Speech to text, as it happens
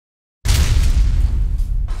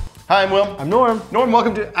Hi, I'm Will. I'm Norm. Norm,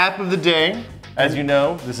 welcome to App of the Day. As you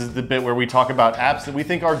know, this is the bit where we talk about apps that we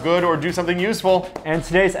think are good or do something useful. And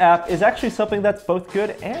today's app is actually something that's both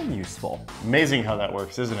good and useful. Amazing how that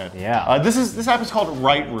works, isn't it? Yeah. This app is called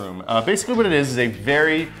WriteRoom. Basically what it is a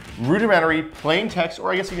very rudimentary plain text,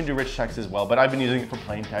 or I guess you can do rich text as well, but I've been using it for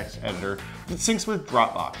plain text editor that syncs with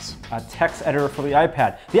Dropbox. A text editor for the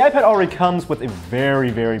iPad. The iPad already comes with a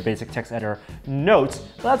very basic text editor, Notes,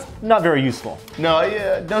 but that's not very useful. No,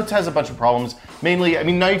 Notes has a bunch of problems. Mainly, I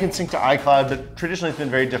mean, now you can sync to iCloud, but traditionally it's been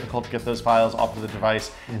very difficult to get those files off of the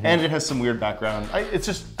device, and it has some weird background. I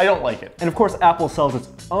don't like it. And of course, Apple sells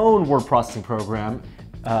its own word processing program,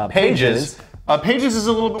 Pages. Pages is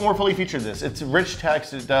a little bit more fully featured this. It's rich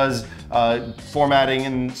text, it does formatting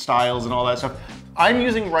and styles and all that stuff. I'm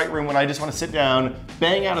using WriteRoom when I just want to sit down,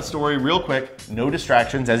 bang out a story real quick, no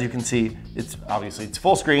distractions. As you can see, it's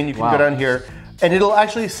full screen. You can go down here, and it'll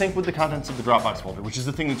actually sync with the contents of the Dropbox folder, which is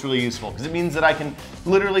the thing that's really useful, because it means that I can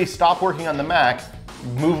literally stop working on the Mac,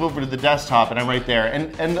 move over to the desktop, and I'm right there.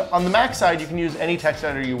 And on the Mac side, you can use any text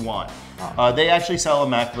editor you want. They actually sell a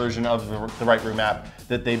Mac version of the WriteRoom app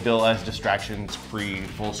that they bill as distractions-free,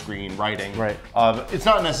 full-screen writing. Right. It's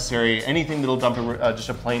not necessary. Anything that'll dump just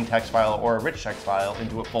a plain text file or a rich text file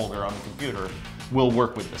into a folder on the computer will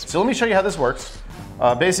work with this. So let me show you how this works.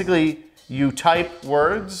 Basically, you type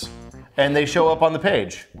words, and they show up on the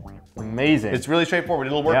page. Amazing. It's really straightforward.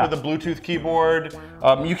 It'll work with a Bluetooth keyboard.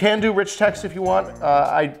 You can do rich text if you want.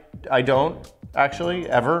 I don't, actually,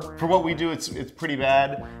 ever. For what we do, it's pretty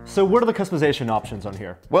bad. So what are the customization options on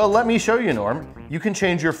here? Well, let me show you, Norm. You can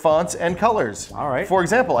change your fonts and colors. All right. For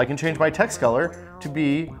example, I can change my text color to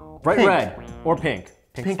be Bright pink. red or pink.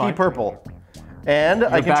 Pink's Pinky fine. purple. And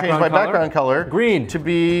I can change my background color green to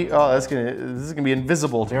be, this is gonna be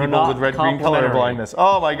invisible to people with red-green color blindness.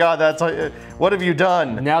 Oh my God, what have you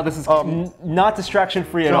done? Now this is not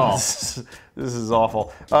distraction-free at all. This is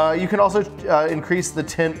awful. You can also increase the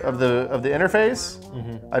tint of the interface.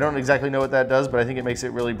 I don't exactly know what that does, but I think it makes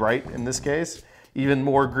it really bright in this case. Even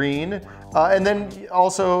more green. And then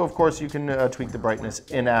also, of course, you can tweak the brightness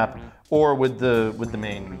in-app or with the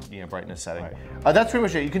main brightness setting. Right. That's pretty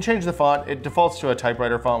much it. You can change the font. It defaults to a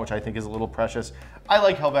typewriter font, which I think is a little precious. I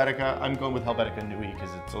like Helvetica. I'm going with Helvetica Neue because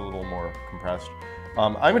it's a little more compressed.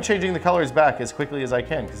 I'm changing the colors back as quickly as I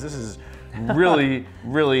can because this is really,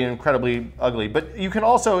 really incredibly ugly. But you can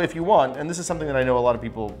also, if you want, and this is something that I know a lot of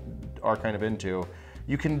people are kind of into,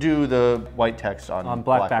 you can do the white text on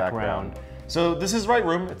black background. So this is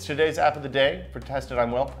WriteRoom. It's today's app of the day. For Tested,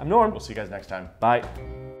 I'm Will. I'm Norm. We'll see you guys next time. Bye.